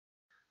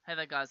Hey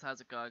there guys,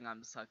 how's it going? I'm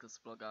the Cyclist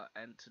Blogger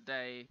and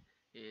today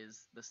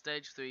is the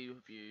Stage 3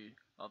 review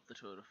of the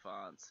Tour de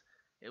France.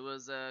 It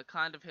was a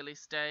kind of hilly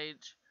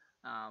stage,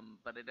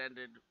 but it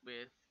ended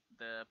with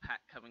the pack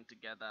coming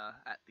together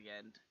at the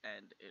end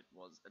and it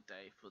was a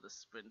day for the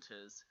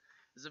sprinters.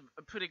 It was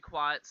a pretty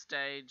quiet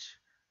stage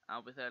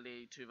with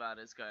only two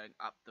riders going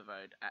up the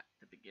road at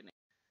the beginning.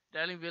 It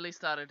only really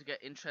started to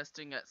get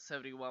interesting at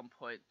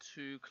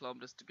 71.2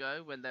 kilometers to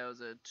go when there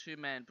was a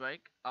two-man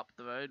break up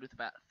the road with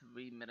about a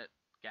 3-minute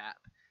gap.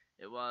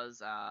 It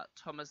was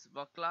Thomas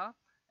Vauclair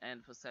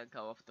and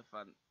Fosenko off the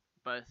front,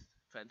 both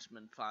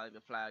Frenchmen flying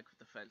the flag for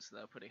the French, so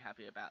they were pretty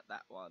happy about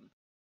that one.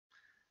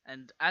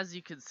 And as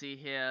you can see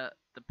here,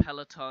 the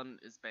peloton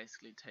is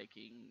basically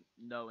taking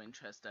no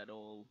interest at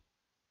all.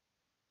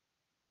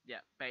 Yeah,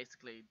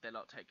 basically they're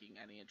not taking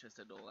any interest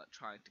at all at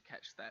trying to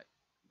catch that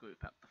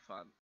group up the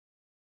front.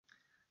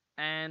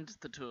 And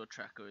the tour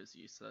tracker is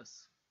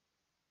useless.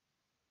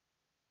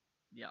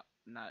 Yeah,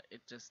 no,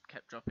 it just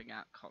kept dropping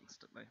out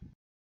constantly.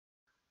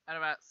 At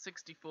about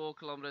 64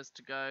 kilometers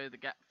to go, the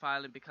gap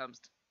finally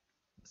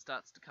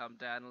starts to come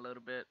down a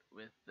little bit,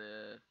 with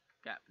the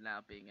gap now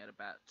being at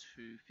about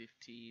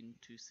 2:15,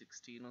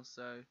 2:16 or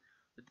so,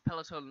 with the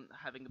peloton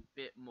having a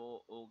bit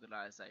more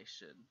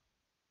organization.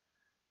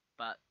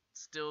 But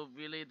still,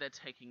 really, they're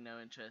taking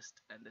no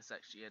interest, and this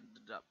actually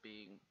ended up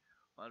being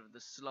one of the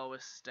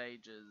slowest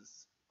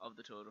stages of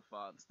the Tour de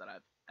France that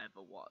I've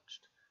ever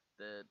watched.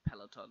 The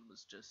peloton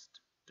was just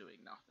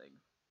doing nothing.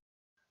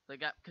 The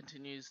gap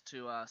continues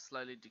to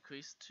slowly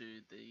decrease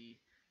to the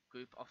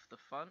group off the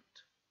front.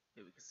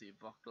 Here we can see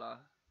Vauclair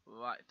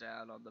right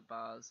down on the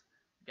bars.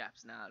 The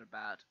gap's now at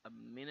about a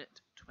minute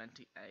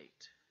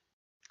 28.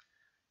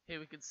 Here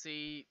we can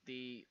see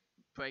the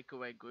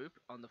breakaway group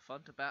on the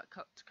front about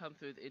to come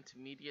through the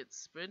intermediate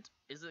sprint.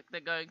 Is it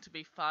there going to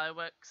be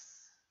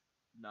fireworks?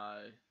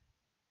 No.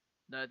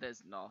 No,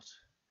 there's not.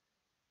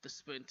 The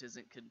sprint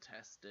isn't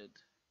contested.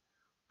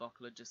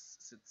 Vauclair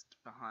just sits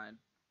behind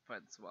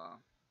Francois.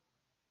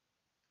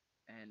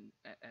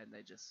 And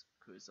they just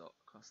cruise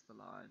across the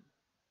line.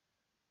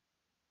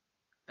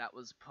 That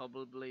was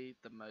probably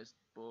the most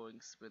boring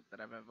sprint that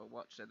I've ever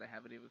watched, and they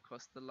haven't even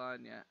crossed the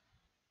line yet.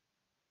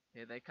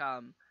 Here they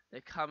come.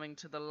 They're coming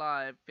to the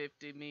line,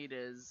 50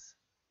 meters.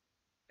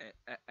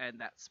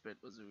 And that sprint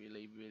was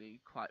really, really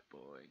quite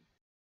boring.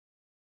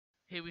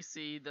 Here we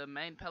see the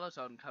main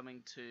peloton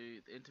coming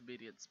to the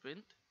intermediate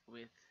sprint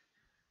with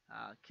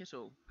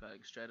Kittel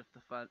going straight off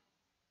the front,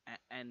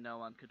 and no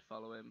one could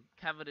follow him.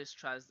 Cavendish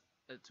tries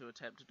to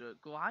attempt to do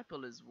it.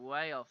 Griepel is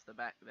way off the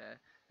back there,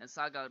 and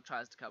Sagan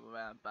tries to come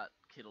around, but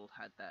Kittel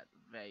had that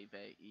very,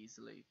 very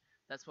easily.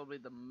 That's probably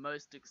the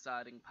most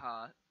exciting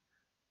part,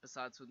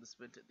 besides from the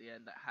sprint at the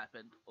end, that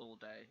happened all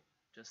day.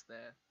 Just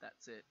there,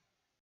 that's it.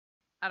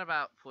 At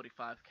about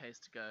 45 k's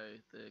to go,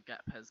 the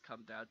gap has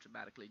come down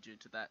dramatically due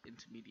to that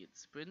intermediate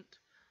sprint.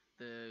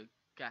 The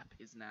gap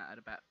is now at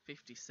about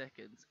 50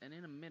 seconds, and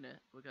in a minute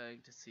we're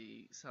going to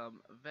see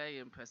some very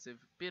impressive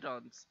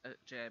bidons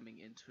jamming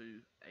into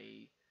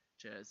a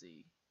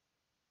jersey.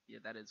 Yeah,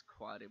 that is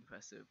quite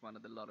impressive. One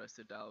of the Lotto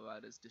Soudal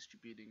riders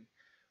distributing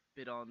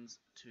bidons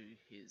to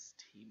his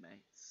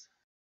teammates.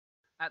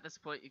 At this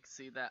point, you can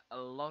see that a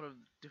lot of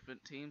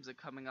different teams are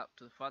coming up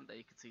to the front. There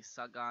you can see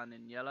Sagan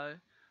in yellow.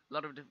 A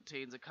lot of different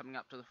teams are coming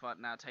up to the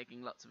front now,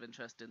 taking lots of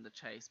interest in the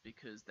chase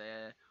because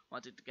they're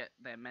wanting to get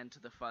their men to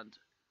the front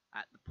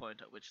at the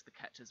point at which the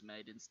catch is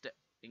made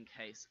in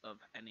case of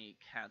any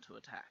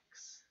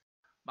counter-attacks.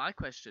 My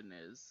question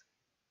is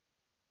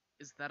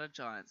that a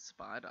giant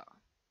spider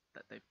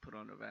that they've put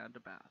on a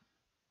roundabout?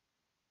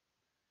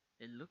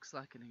 It looks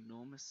like an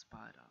enormous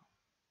spider.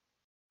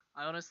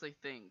 I honestly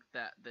think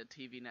that the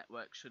TV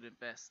network should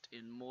invest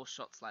in more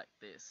shots like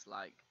this.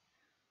 Like,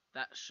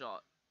 that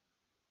shot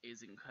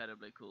is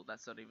incredibly cool.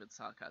 That's not even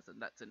sarcasm.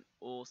 That's an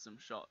awesome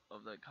shot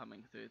of them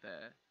coming through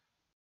there.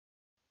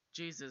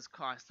 Jesus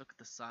Christ, look at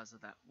the size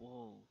of that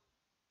wall.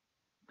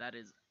 That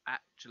is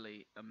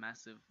actually a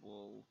massive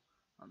wall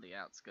on the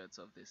outskirts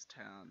of this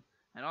town.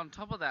 And on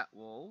top of that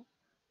wall,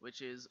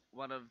 which is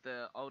one of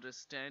the oldest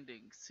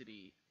standing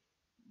city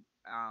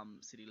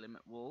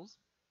limit walls,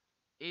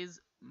 is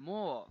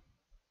more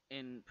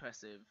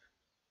impressive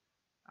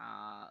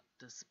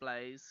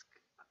displays,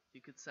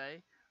 you could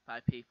say, by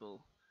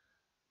people.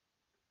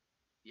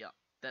 Yeah,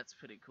 that's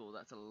pretty cool.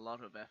 That's a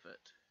lot of effort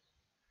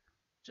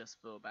just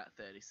for about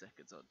 30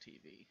 seconds on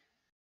TV.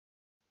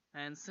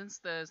 And since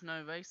there's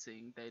no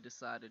racing, they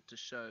decided to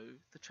show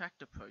the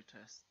tractor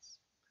protests.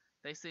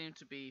 They seem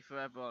to be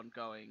forever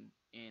ongoing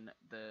in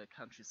the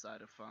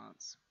countryside of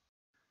France.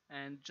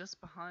 And just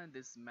behind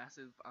this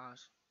massive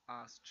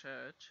arch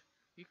church,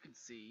 you can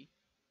see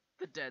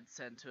the dead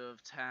center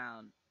of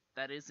town.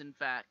 That is in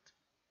fact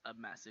a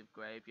massive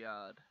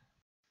graveyard.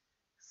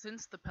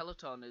 Since the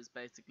peloton is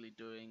basically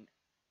doing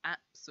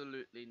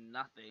absolutely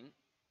nothing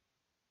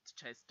to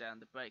chase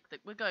down the break,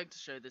 we're going to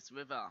show this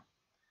river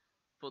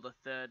for the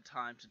third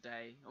time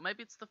today, or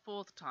maybe it's the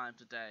fourth time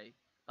today.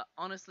 But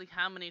honestly,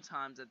 how many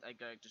times are they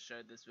going to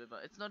show this river?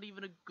 It's not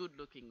even a good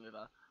looking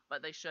river.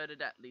 but they showed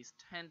it at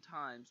least 10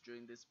 times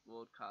during this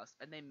broadcast,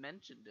 and they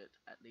mentioned it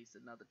at least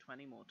another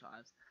 20 more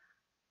times.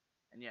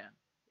 And yeah,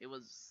 it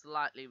was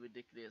slightly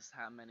ridiculous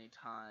how many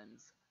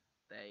times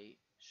they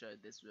showed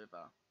this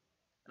river.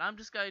 And I'm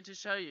just going to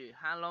show you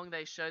how long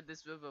they showed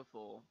this river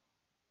for.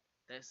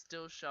 They're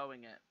still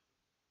showing it.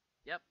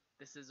 Yep,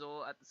 this is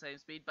all at the same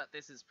speed, but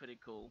this is pretty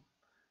cool.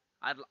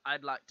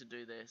 I'd like to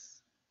do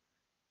this.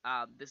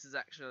 This is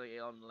actually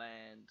on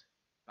land,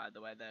 by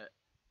the way. They're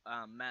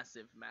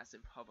massive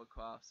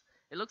hovercrafts.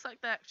 It looks like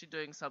they're actually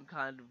doing some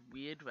kind of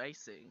weird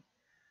racing.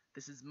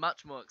 This is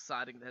much more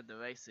exciting than the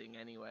racing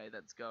anyway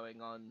that's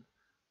going on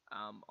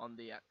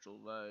the actual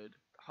road.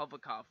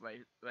 Hovercraft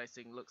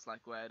racing looks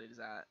like where it is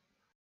at.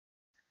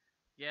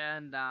 Yeah,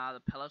 and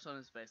the peloton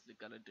is basically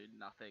gonna do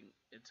nothing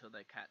until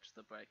they catch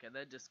the break, and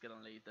they're just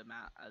gonna leave them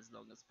out as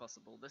long as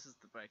possible. This is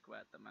the breakaway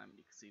at the moment.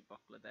 You can see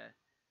Vokler there.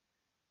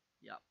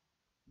 Yup.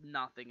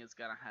 Nothing is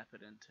gonna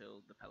happen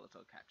until the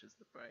peloton catches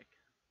the break.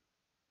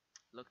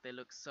 Look, they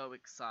look so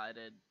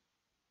excited.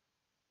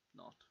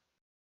 Not.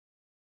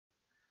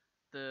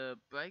 The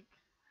break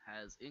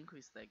has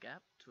increased their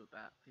gap to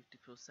about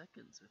 54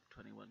 seconds with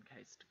 21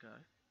 Ks to go.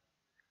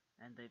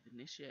 And they've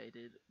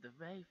initiated the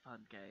very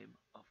fun game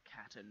of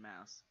cat and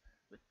mouse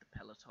with the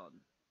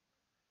peloton.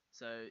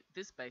 So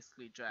this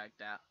basically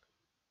dragged out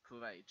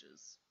for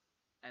ages,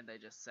 and they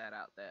just sat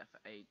out there for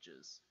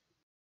ages.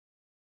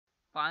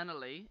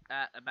 Finally,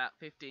 at about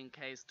 15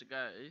 Ks to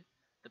go,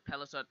 the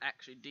peloton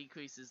actually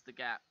decreases the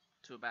gap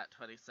to about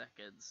 20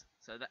 seconds.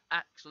 So they're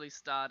actually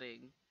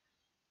starting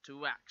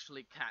to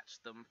actually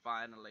catch them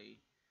finally.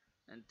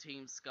 And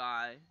Team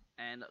Sky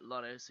and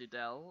Lotto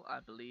Sudel, I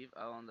believe,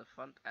 are on the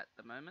front at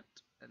the moment,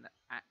 and they're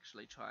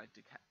actually trying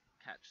to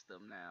catch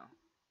them now.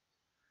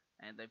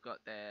 And they've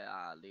got their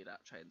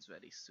lead-out trains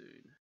ready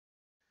soon.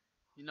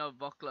 You know,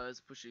 Vokler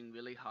is pushing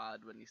really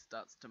hard when he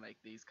starts to make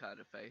these kind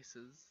of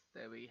faces.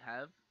 There we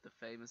have the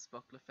famous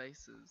Vokler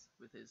faces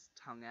with his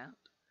tongue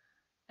out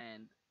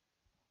and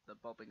the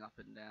bobbing up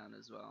and down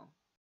as well.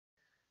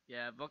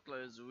 Yeah,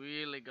 Vokler is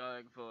really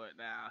going for it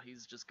now.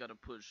 He's just got to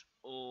push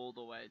all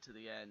the way to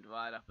the end,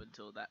 right up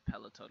until that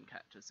peloton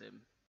catches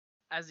him.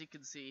 As you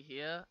can see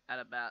here, at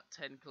about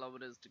 10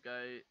 kilometers to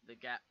go, the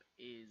gap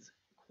is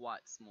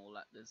quite small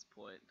at this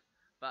point.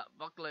 But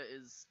Vokler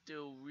is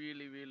still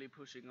really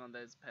pushing on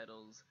those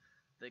pedals.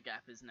 The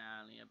gap is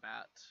now only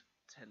about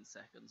 10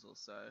 seconds or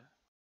so.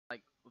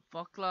 Like,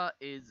 Vokler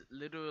is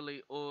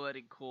literally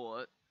already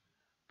caught,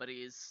 but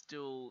he is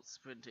still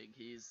sprinting,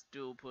 he is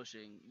still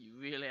pushing. You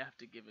really have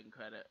to give him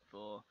credit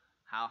for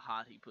how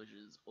hard he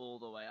pushes all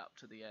the way up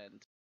to the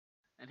end.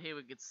 And here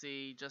we could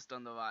see, just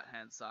on the right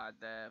hand side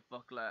there,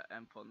 Vokler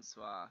and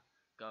Francois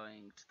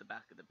going to the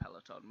back of the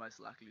peloton,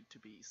 most likely to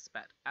be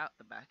spat out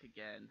the back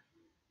again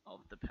of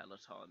the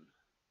peloton.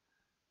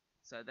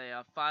 So they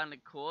are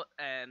finally caught,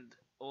 and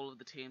all of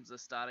the teams are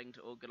starting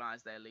to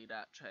organise their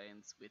lead-out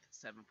trains with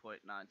 7.9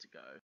 to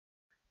go.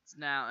 It's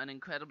now an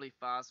incredibly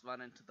fast run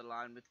into the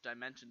line with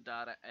Dimension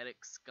Data,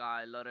 Edix,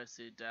 Sky, Lotto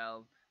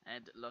Sudel,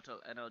 and Lotto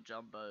NL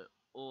Jumbo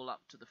all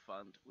up to the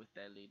front with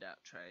their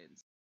lead-out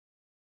trains.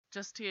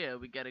 Just here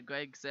we get a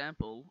great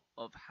example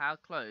of how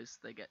close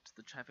they get to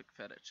the traffic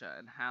furniture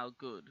and how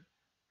good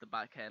the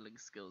bike handling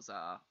skills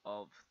are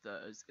of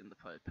those in the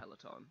pro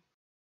peloton.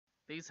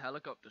 These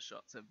helicopter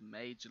shots have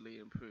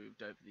majorly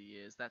improved over the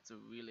years. That's a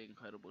really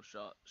incredible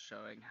shot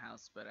showing how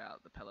spread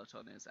out the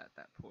peloton is at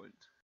that point.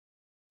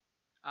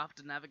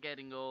 After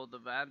navigating all the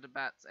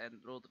roundabouts and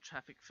all the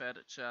traffic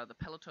furniture, the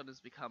peloton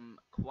has become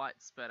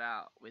quite spread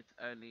out with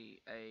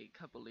only a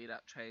couple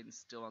lead-out trains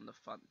still on the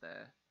front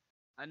there.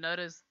 I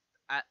noticed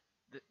at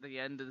the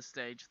end of the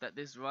stage that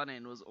this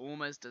run-in was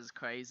almost as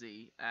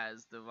crazy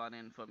as the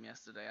run-in from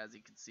yesterday. As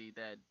you can see,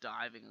 they're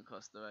diving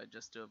across the road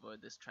just to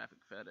avoid this traffic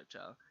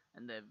furniture,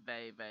 and they're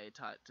very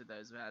tight to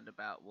those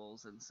roundabout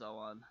walls and so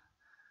on.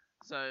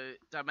 So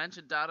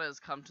Dimension Data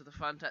has come to the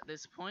front at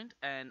this point,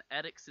 and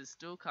Edix is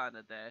still kind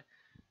of there.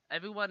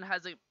 Everyone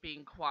hasn't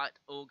been quite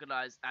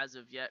organised as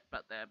of yet,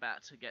 but they're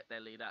about to get their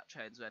lead-out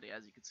trains ready.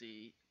 As you can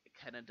see,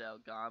 Kennedale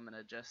Garmin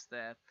are just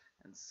there,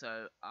 and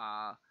so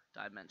are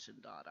Dimension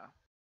Data.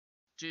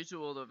 Due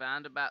to all the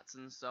roundabouts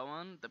and so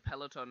on, the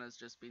peloton has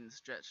just been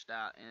stretched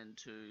out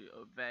into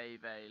a very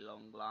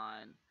long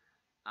line.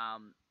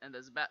 And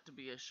there's about to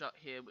be a shot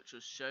here which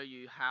will show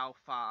you how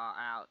far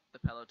out the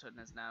peloton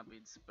has now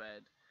been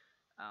spread,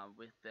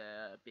 with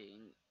there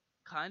being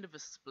kind of a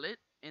split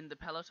in the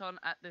peloton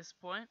at this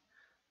point.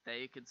 There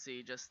you can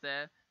see just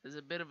there's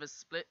a bit of a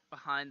split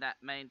behind that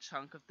main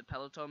chunk of the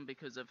peloton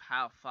because of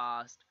how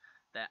fast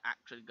they're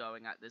actually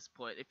going at this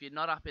point. If you're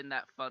not up in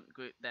that front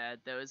group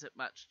there isn't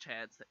much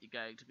chance that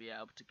you're going to be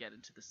able to get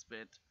into the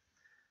sprint.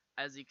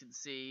 As you can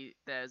see,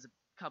 there's a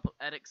couple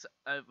Edix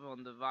over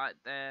on the right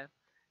there,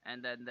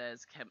 and then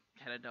there's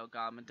Kennedale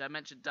Garmin.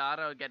 Dimension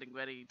Data are getting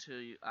ready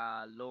to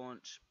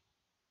launch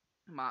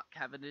Mark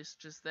Cavendish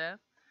just there,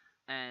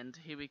 and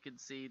here we can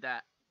see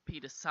that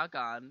Peter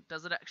Sagan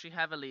doesn't actually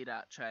have a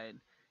lead-out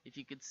train. If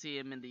you could see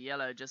him in the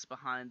yellow just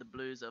behind the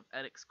blues of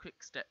Edix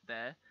Quickstep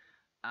there,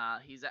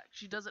 He's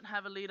actually doesn't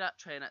have a lead-out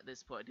train at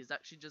this point. He's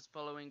actually just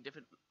following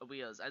different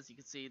wheels. As you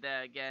can see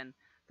there again,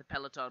 the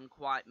peloton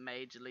quite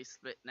majorly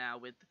split now,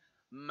 with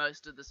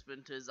most of the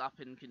sprinters up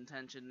in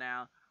contention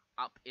now,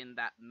 up in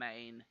that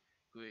main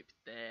group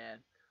there.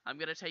 I'm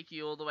going to take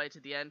you all the way to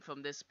the end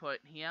from this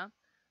point here.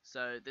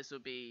 So this will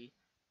be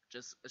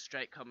just a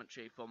straight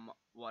commentary from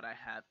what I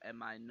have in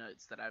my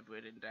notes that I've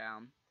written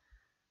down.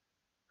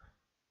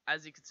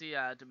 As you can see,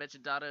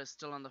 Dimension Data is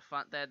still on the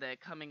front there. They're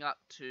coming up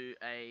to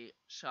a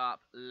sharp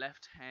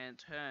left-hand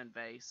turn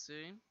very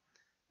soon,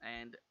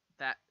 and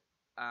that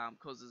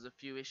causes a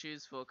few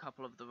issues for a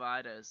couple of the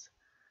riders.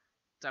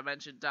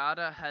 Dimension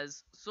Data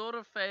has sort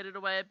of faded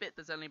away a bit.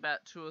 There's only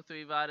about 2 or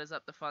 3 riders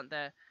up the front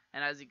there,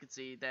 and as you can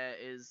see, there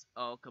is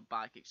Orca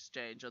Bike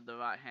Exchange on the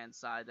right-hand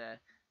side there.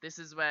 This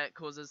is where it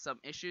causes some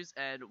issues,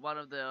 and one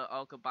of the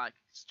Orca Bike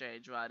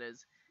Exchange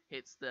riders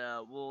hits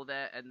the wall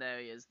there, and there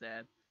he is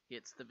there.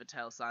 Hits the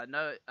Vettel sign.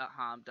 No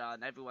harm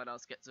done. Everyone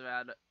else gets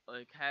around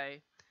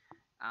okay.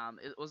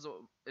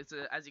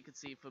 As you can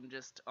see from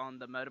just on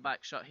the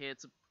motorbike shot here,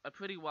 it's a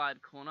pretty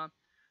wide corner,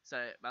 so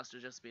it must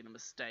have just been a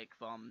mistake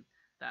from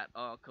that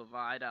Orca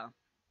rider.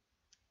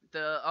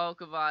 The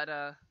Orca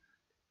rider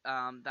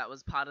that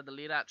was part of the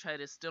lead-out train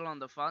is still on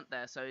the front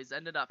there, so he's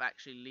ended up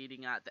actually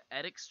leading out the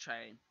Edix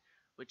train,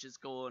 which has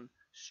gone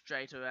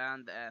straight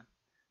around there.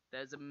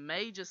 There's a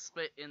major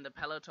split in the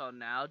peloton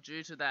now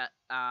due to that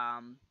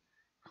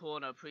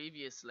corner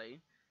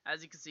previously.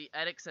 As you can see,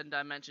 Edix and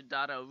Dimension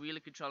Data are really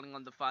controlling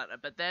on the front,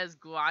 but there's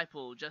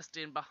Griepel just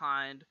in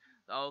behind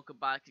the Orca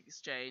Bike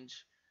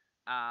Exchange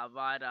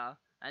rider,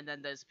 and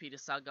then there's Peter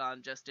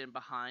Sagan just in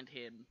behind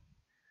him.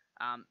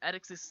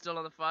 Edix is still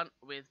on the front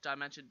with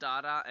Dimension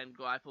Data and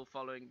Griepel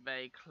following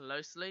very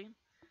closely.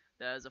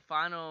 There's a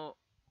final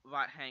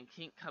right-hand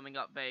kink coming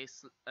up very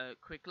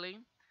quickly,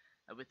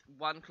 with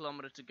 1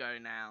 kilometer to go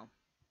now.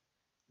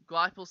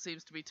 Griepel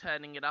seems to be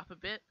turning it up a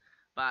bit,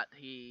 but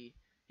he's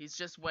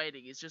just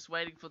waiting. He's just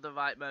waiting for the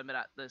right moment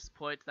at this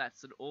point.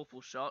 That's an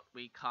awful shot.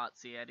 We can't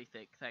see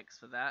anything. Thanks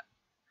for that.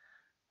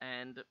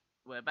 And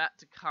we're about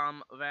to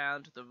come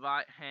around the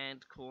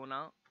right-hand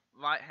corner.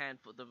 Right hand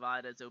for the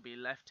riders. It'll be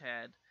left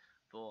hand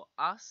for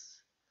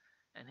us.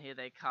 And here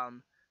they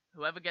come.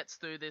 Whoever gets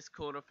through this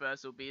corner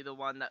first will be the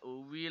one that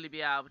will really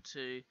be able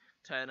to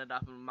turn it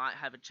up and might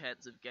have a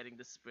chance of getting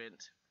the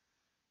sprint.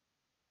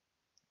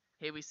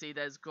 Here we see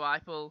there's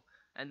Griepel,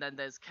 and then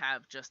there's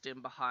Cav just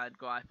in behind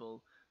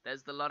Griepel.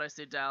 There's the Lotto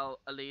Sidel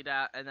lead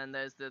out, and then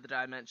there's the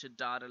Dimension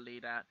Data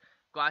lead out.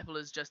 Griepel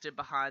is just in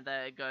behind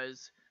there. It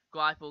goes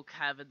Griepel,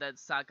 Cav, and then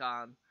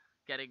Sagan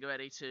getting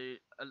ready to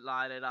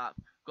line it up.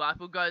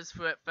 Griepel goes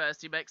for it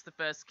first. He makes the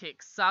first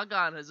kick.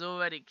 Sagan has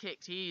already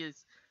kicked. He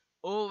is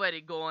already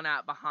gone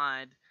out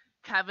behind.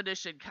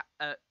 Cavendish and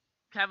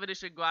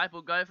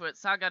Griepel go for it.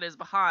 Sagan is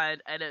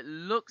behind, and it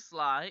looks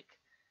like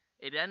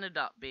it ended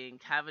up being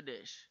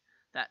Cavendish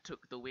that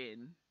took the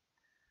win.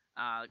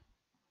 I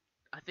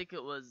think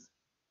it was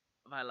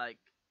by like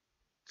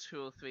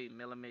 2 or 3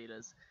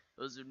 millimeters.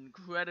 It was an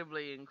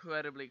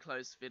incredibly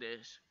close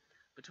finish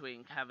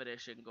between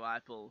Cavendish and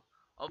Griepel.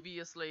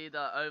 Obviously,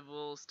 the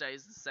overall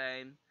stays the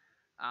same.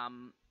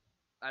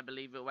 I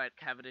believe it went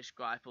Cavendish,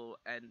 Griepel,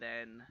 and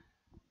then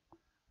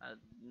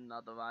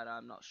another rider.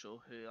 I'm not sure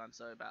who. I'm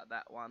sorry about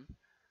that one.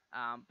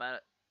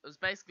 But it was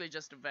basically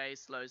just a very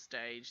slow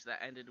stage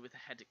that ended with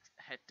a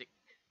hectic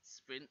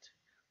sprint,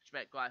 which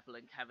met Griepel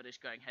and Cavendish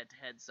going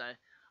head-to-head. So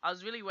I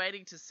was really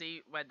waiting to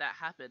see when that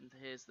happened.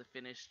 Here's the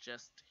finish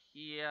just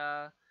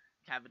here.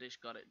 Cavendish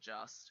got it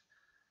just.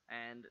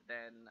 And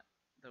then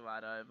the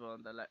rider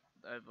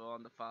over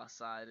on the far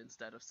side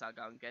instead of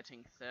Sagan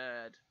getting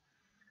third.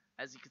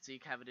 As you can see,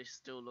 Cavendish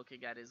still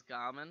looking at his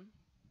Garmin.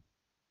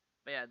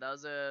 But yeah,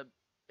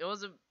 it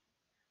was a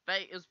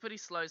pretty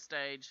slow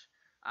stage.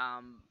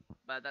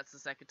 But that's the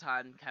second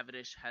time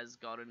Cavendish has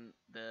gotten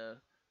the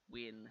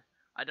win.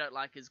 I don't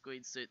like his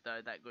green suit though.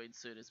 That green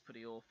suit is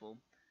pretty awful.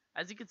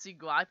 As you can see,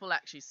 Griepel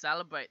actually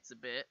celebrates a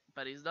bit,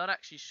 but he's not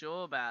actually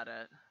sure about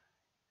it.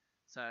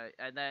 So,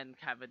 and then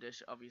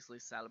Cavendish obviously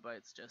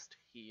celebrates just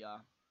here.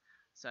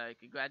 So,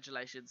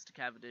 congratulations to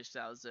Cavendish.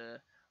 That was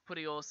a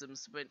pretty awesome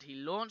sprint. He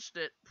launched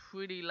it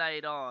pretty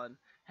late on,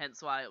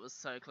 hence why it was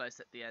so close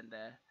at the end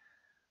there.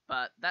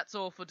 But that's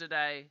all for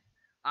today.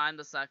 I'm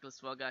the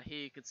Cyclist Vlogger.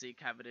 Here you can see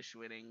Cavendish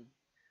winning.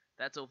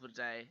 That's all for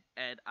today,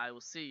 and I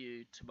will see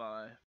you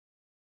tomorrow.